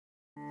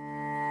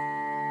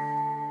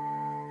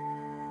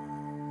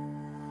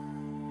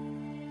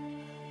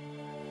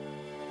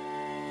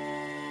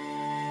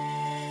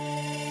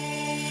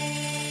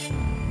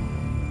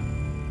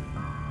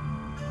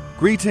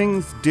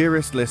Greetings,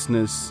 dearest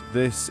listeners.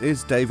 This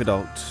is David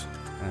Alt.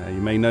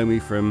 You may know me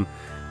from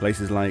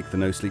places like the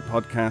No Sleep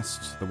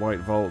Podcast, the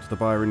White Vault, the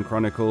Byron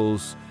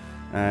Chronicles,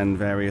 and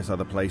various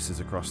other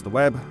places across the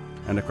web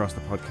and across the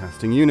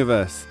podcasting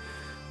universe.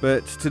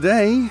 But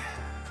today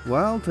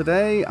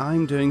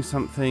I'm doing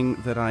something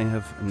that I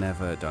have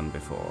never done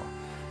before.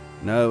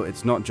 No,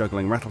 it's not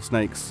juggling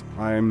rattlesnakes.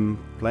 I'm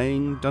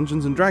playing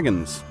Dungeons &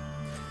 Dragons.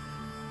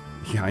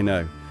 Yeah, I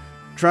know.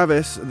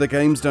 Travis, the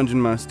game's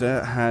Dungeon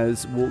Master,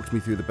 has walked me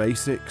through the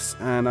basics,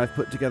 and I've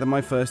put together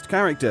my first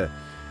character.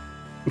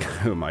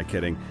 Who am I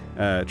kidding?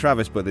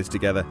 Travis put this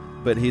together,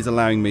 but he's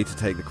allowing me to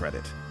take the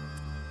credit.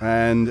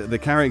 And the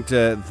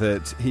character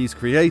that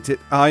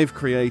I've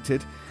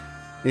created,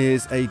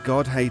 is a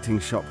god-hating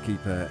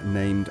shopkeeper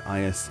named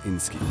Ias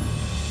Inski.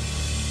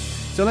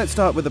 So let's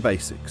start with the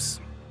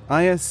basics.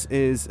 Ias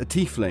is a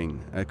tiefling,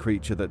 a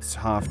creature that's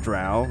half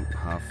drow,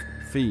 half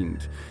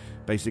fiend.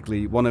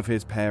 Basically, one of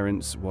his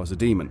parents was a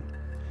demon.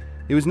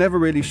 He was never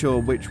really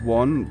sure which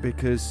one,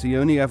 because he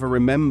only ever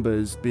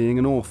remembers being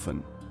an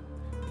orphan.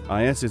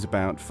 Ias is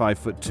about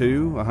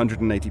 5'2",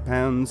 180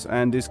 pounds,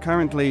 and is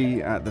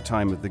currently, at the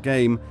time of the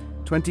game,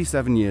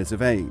 27 years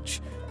of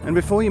age. And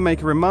before you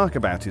make a remark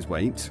about his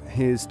weight,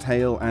 his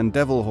tail and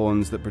devil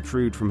horns that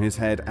protrude from his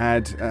head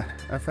add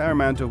a fair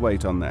amount of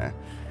weight on there.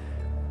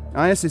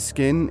 Ias'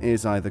 skin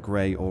is either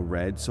grey or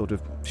red, sort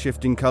of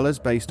shifting colours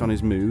based on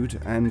his mood,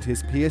 and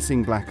his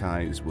piercing black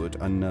eyes would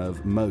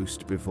unnerve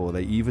most before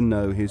they even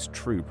know his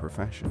true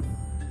profession.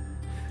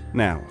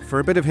 Now, for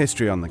a bit of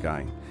history on the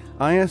guy.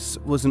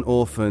 Ias was an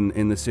orphan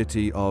in the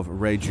city of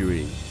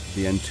Reijui,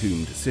 the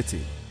Entombed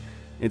City.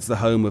 It's the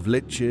home of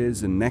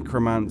liches and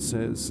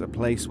necromancers, a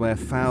place where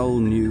foul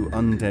new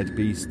undead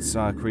beasts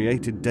are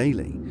created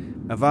daily.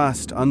 A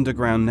vast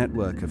underground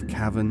network of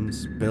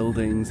caverns,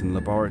 buildings, and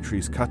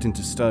laboratories cut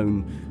into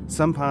stone,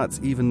 some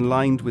parts even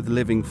lined with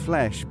living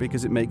flesh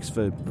because it makes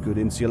for good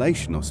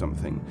insulation or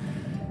something.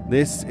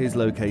 This is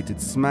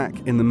located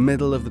smack in the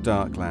middle of the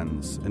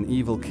Darklands, an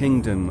evil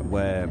kingdom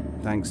where,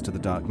 thanks to the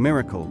Dark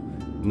Miracle,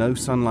 no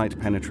sunlight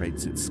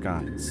penetrates its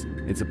skies.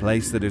 It's a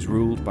place that is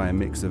ruled by a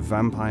mix of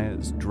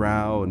vampires,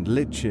 drow, and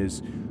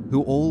liches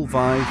who all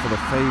vie for the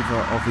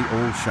favour of the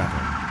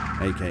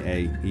All-Shadow,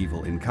 aka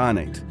Evil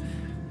Incarnate.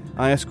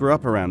 Ias grew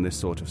up around this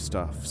sort of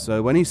stuff,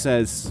 so when he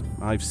says,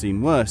 "I've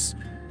seen worse,"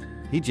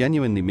 he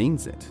genuinely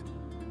means it.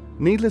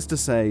 Needless to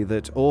say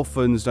that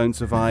orphans don't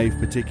survive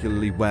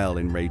particularly well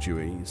in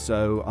Reijui,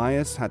 so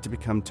Ias had to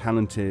become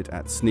talented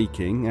at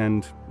sneaking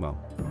and, well,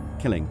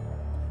 killing.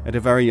 At a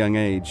very young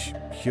age,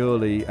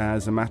 purely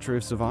as a matter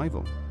of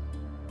survival.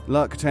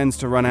 Luck tends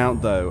to run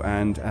out though,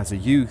 and as a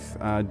youth,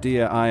 our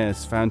dear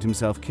Ias found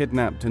himself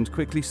kidnapped and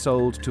quickly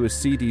sold to a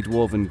seedy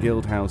dwarven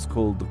guildhouse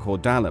called the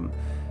Cordalum,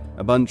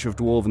 a bunch of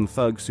dwarven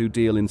thugs who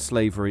deal in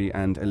slavery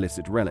and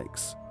illicit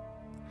relics.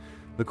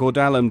 The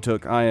Cordalum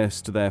took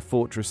Ias to their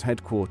fortress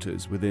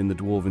headquarters within the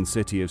dwarven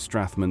city of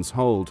Strathman's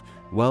Hold,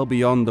 well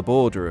beyond the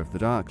border of the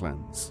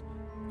Darklands.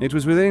 It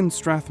was within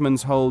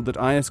Strathman's Hold that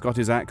Ias got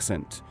his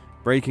accent,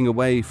 breaking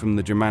away from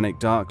the Germanic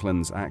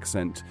Darklands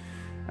accent,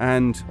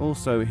 and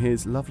also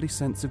his lovely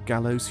sense of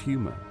gallows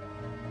humour.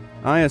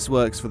 Ias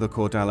works for the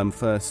Cordalum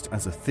first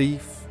as a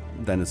thief,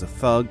 then as a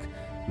thug,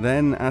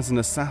 then as an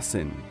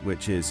assassin,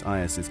 which is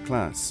Ias'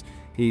 class.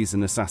 He's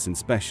an assassin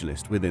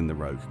specialist within the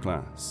rogue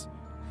class.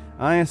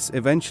 Ias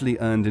eventually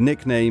earned a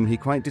nickname he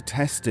quite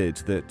detested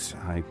that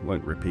I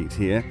won't repeat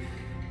here,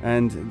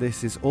 and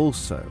this is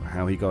also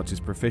how he got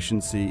his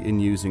proficiency in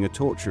using a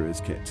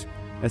torturer's kit,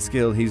 a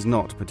skill he's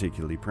not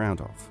particularly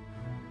proud of.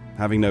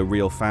 Having no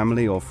real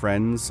family or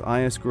friends,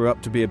 Ias grew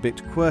up to be a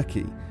bit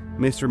quirky,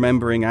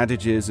 misremembering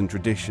adages and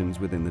traditions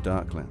within the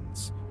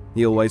Darklands.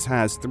 He always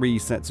has 3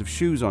 sets of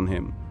shoes on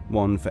him,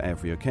 one for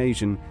every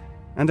occasion,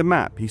 and a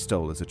map he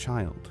stole as a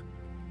child.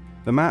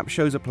 The map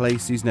shows a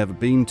place he's never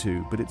been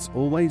to, but it's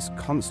always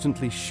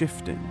constantly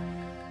shifting,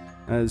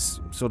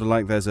 as sort of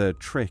like there's a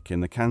trick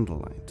in the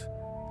candlelight.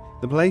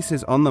 The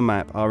places on the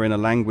map are in a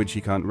language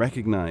he can't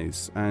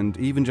recognize, and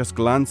even just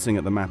glancing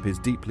at the map is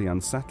deeply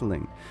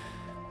unsettling.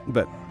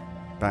 But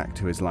back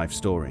to his life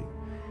story.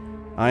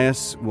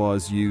 Ias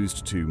was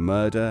used to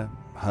murder,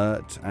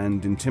 hurt,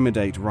 and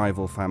intimidate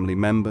rival family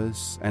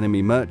members,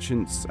 enemy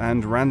merchants,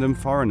 and random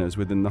foreigners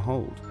within the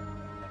hold.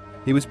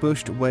 He was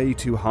pushed way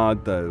too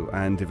hard though,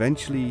 and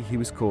eventually he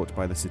was caught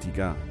by the city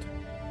guard.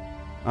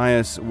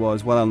 Ias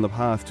was well on the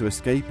path to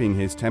escaping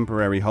his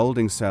temporary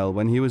holding cell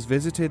when he was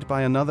visited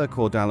by another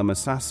Cordalum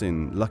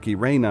assassin, Lucky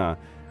Raynar,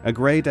 a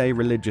grade A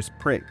religious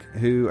prick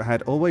who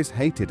had always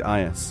hated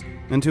Ias,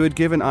 and who had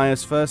given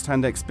Ias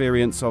first-hand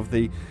experience of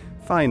the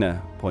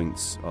finer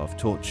points of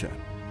torture.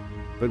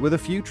 But with a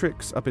few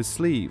tricks up his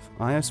sleeve,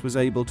 Ias was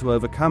able to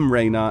overcome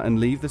Raynar and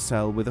leave the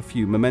cell with a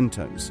few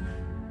mementos.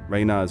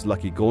 Raynar's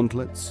lucky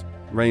gauntlets,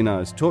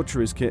 Raynar's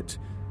torturer's kit,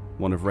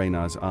 one of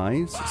Raynar's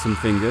eyes, some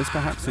fingers,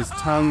 perhaps his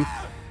tongue.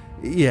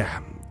 Yeah,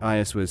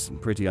 Ias was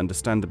pretty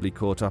understandably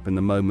caught up in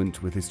the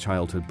moment with his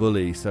childhood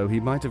bully, so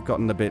he might have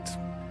gotten a bit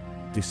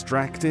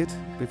distracted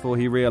before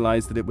he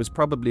realized that it was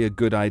probably a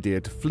good idea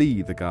to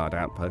flee the guard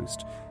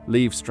outpost,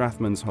 leave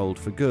Strathman's Hold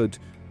for good,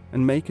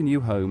 and make a new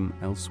home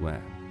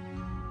elsewhere.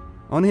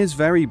 On his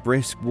very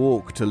brisk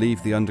walk to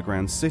leave the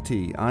underground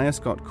city, Aias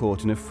got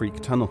caught in a freak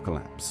tunnel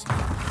collapse.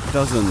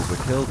 Dozens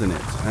were killed in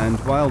it, and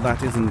while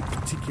that isn't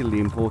particularly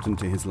important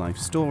to his life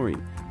story,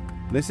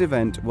 this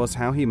event was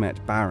how he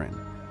met Barin,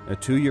 a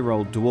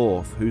 2-year-old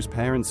dwarf whose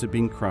parents had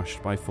been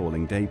crushed by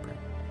falling debris.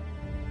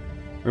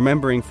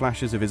 Remembering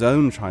flashes of his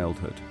own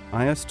childhood,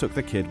 Aias took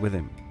the kid with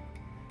him.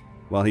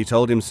 While he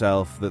told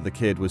himself that the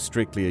kid was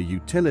strictly a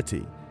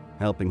utility,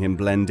 helping him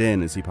blend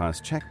in as he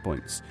passed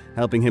checkpoints,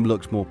 helping him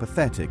look more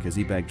pathetic as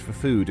he begged for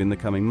food in the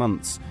coming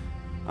months,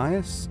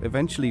 Aias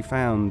eventually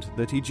found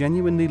that he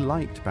genuinely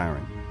liked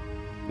Barin,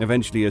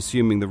 eventually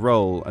assuming the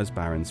role as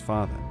Barin's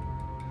father.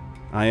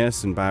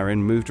 Aias and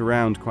Barin moved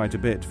around quite a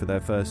bit for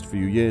their first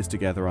few years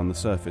together on the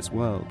surface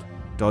world,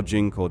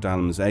 dodging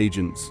Cordalem's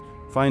agents,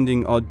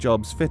 finding odd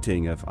jobs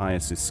fitting of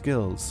Aias'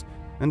 skills,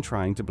 and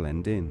trying to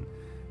blend in.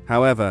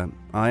 However,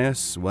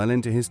 Aias, well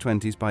into his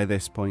 20s by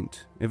this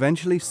point,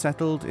 eventually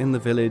settled in the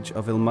village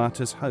of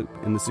Ilmater's Hope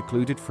in the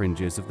secluded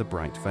fringes of the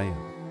Bright Vale.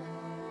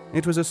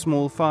 It was a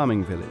small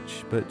farming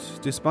village, but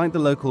despite the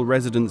local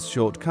residents'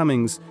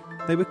 shortcomings,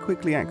 they were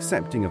quickly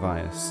accepting of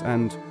Aias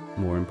and,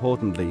 more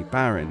importantly,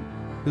 Barin,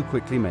 who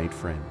quickly made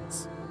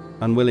friends.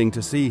 Unwilling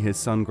to see his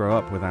son grow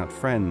up without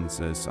friends,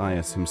 as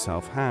Aias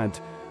himself had,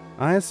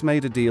 Aias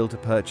made a deal to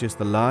purchase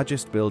the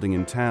largest building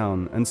in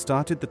town and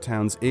started the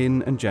town's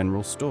inn and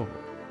general store.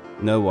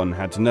 No one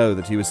had to know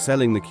that he was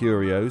selling the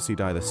curios he'd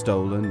either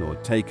stolen or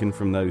taken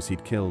from those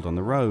he'd killed on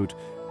the road,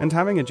 and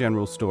having a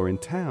general store in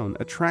town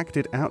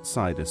attracted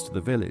outsiders to the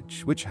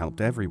village, which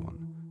helped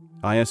everyone.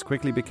 Aias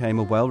quickly became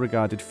a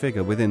well-regarded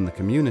figure within the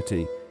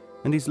community,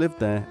 and he's lived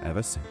there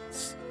ever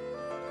since.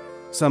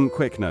 Some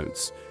quick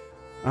notes.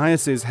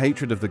 Aias'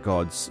 hatred of the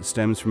gods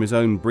stems from his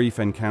own brief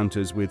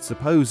encounters with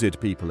supposed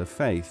people of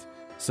faith,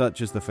 such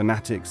as the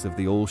fanatics of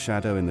the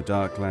All-Shadow in the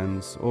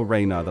Darklands or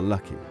Raynar the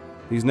Lucky.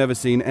 He's never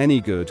seen any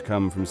good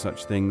come from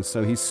such things,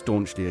 so he's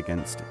staunchly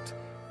against it.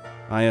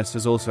 Aias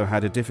has also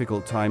had a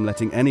difficult time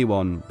letting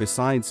anyone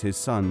besides his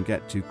son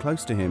get too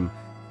close to him,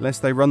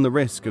 lest they run the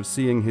risk of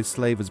seeing his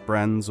slavers'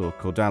 brands or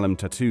Cordalem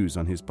tattoos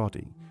on his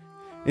body.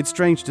 It's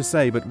strange to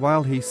say, but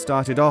while he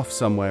started off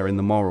somewhere in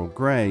the moral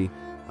grey,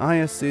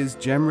 Aias is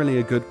generally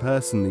a good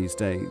person these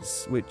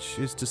days, which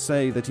is to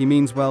say that he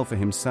means well for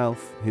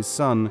himself, his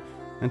son,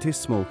 and his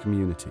small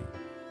community.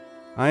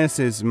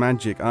 Aias'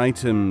 magic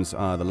items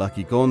are the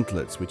lucky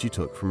gauntlets which he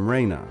took from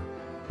Raynar.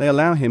 They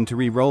allow him to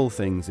re-roll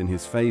things in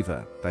his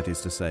favour, that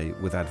is to say,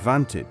 with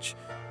advantage,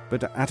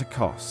 but at a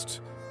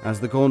cost, as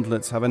the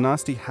gauntlets have a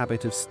nasty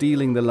habit of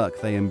stealing the luck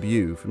they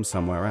imbue from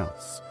somewhere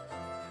else.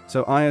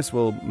 So Aias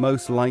will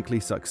most likely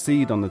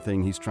succeed on the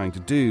thing he's trying to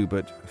do,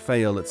 but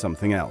fail at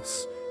something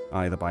else,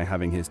 either by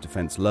having his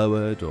defense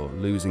lowered or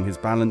losing his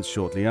balance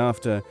shortly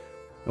after,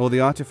 or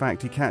the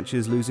artifact he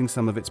catches losing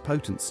some of its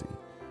potency.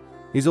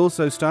 He's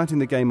also starting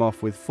the game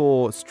off with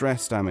 4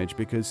 stress damage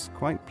because,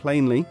 quite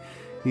plainly,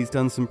 he's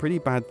done some pretty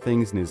bad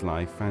things in his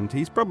life and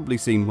he's probably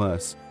seen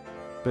worse,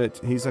 but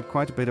he's had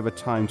quite a bit of a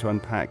time to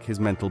unpack his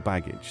mental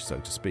baggage, so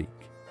to speak.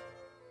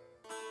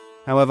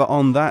 However,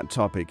 on that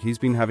topic, he's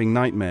been having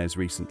nightmares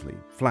recently,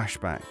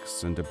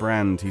 flashbacks, and a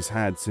brand he's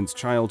had since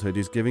childhood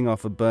is giving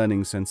off a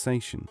burning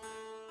sensation.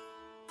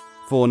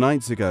 4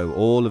 nights ago,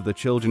 all of the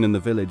children in the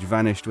village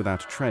vanished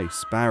without a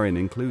trace, Barin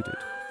included.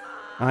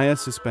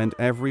 Aias has spent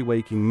every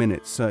waking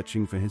minute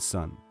searching for his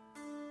son.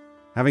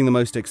 Having the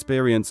most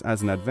experience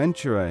as an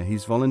adventurer,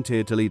 he's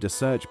volunteered to lead a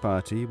search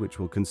party which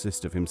will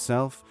consist of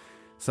himself,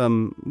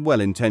 some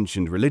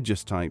well-intentioned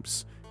religious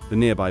types, the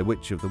nearby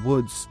Witch of the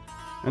Woods,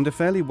 and a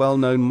fairly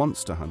well-known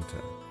monster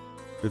hunter.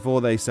 Before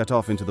they set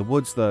off into the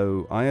woods,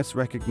 though, Aias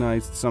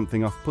recognized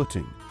something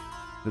off-putting,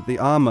 that the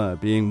armor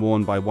being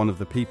worn by one of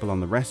the people on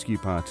the rescue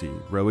party,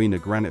 Rowena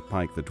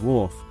Granitepike the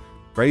dwarf,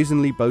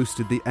 brazenly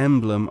boasted the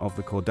emblem of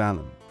the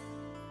Cordalem.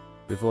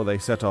 Before they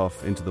set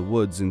off into the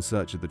woods in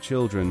search of the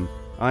children,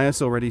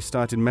 Aias already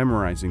started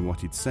memorizing what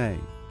he'd say.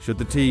 Should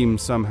the team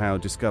somehow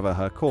discover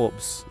her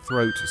corpse,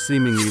 throat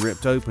seemingly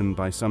ripped open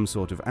by some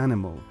sort of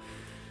animal.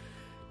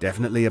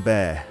 Definitely a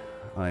bear,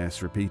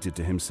 Aias repeated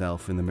to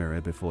himself in the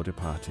mirror before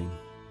departing.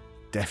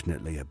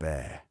 Definitely a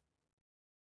bear.